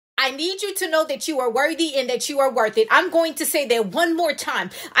I need you to know that you are worthy and that you are worth it. I'm going to say that one more time.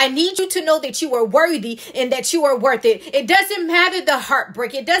 I need you to know that you are worthy and that you are worth it. It doesn't matter the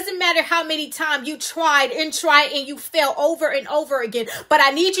heartbreak. It doesn't matter how many times you tried and you fell over and over again. But I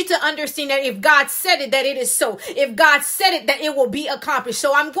need you to understand that if God said it, that it is so. If God said it, that it will be accomplished.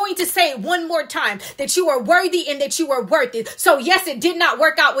 So I'm going to say it one more time, that you are worthy and that you are worth it. So yes, it did not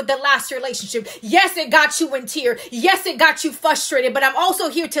work out with the last relationship. Yes, it got you in tears. Yes, it got you frustrated. But I'm also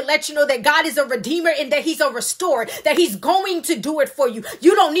here to let you know that God is a redeemer and that he's a restorer, that he's going to do it for you.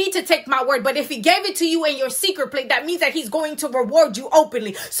 You don't need to take my word, but if he gave it to you in your secret place, that means that he's going to reward you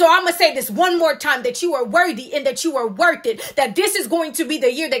openly. So I'm going to say this one more time, that you are worthy and that you are worth it, that this is going to be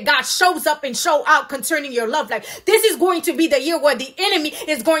the year that God shows up and show out concerning your love life. This is going to be the year where the enemy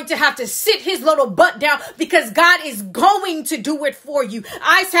is going to have to sit his little butt down, because God is going to do it for you.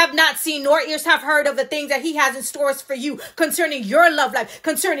 Eyes have not seen nor ears have heard of the things that he has in stores for you concerning your love life,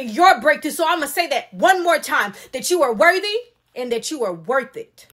 concerning your breakthrough. So I'm going to say that one more time, that you are worthy and that you are worth it.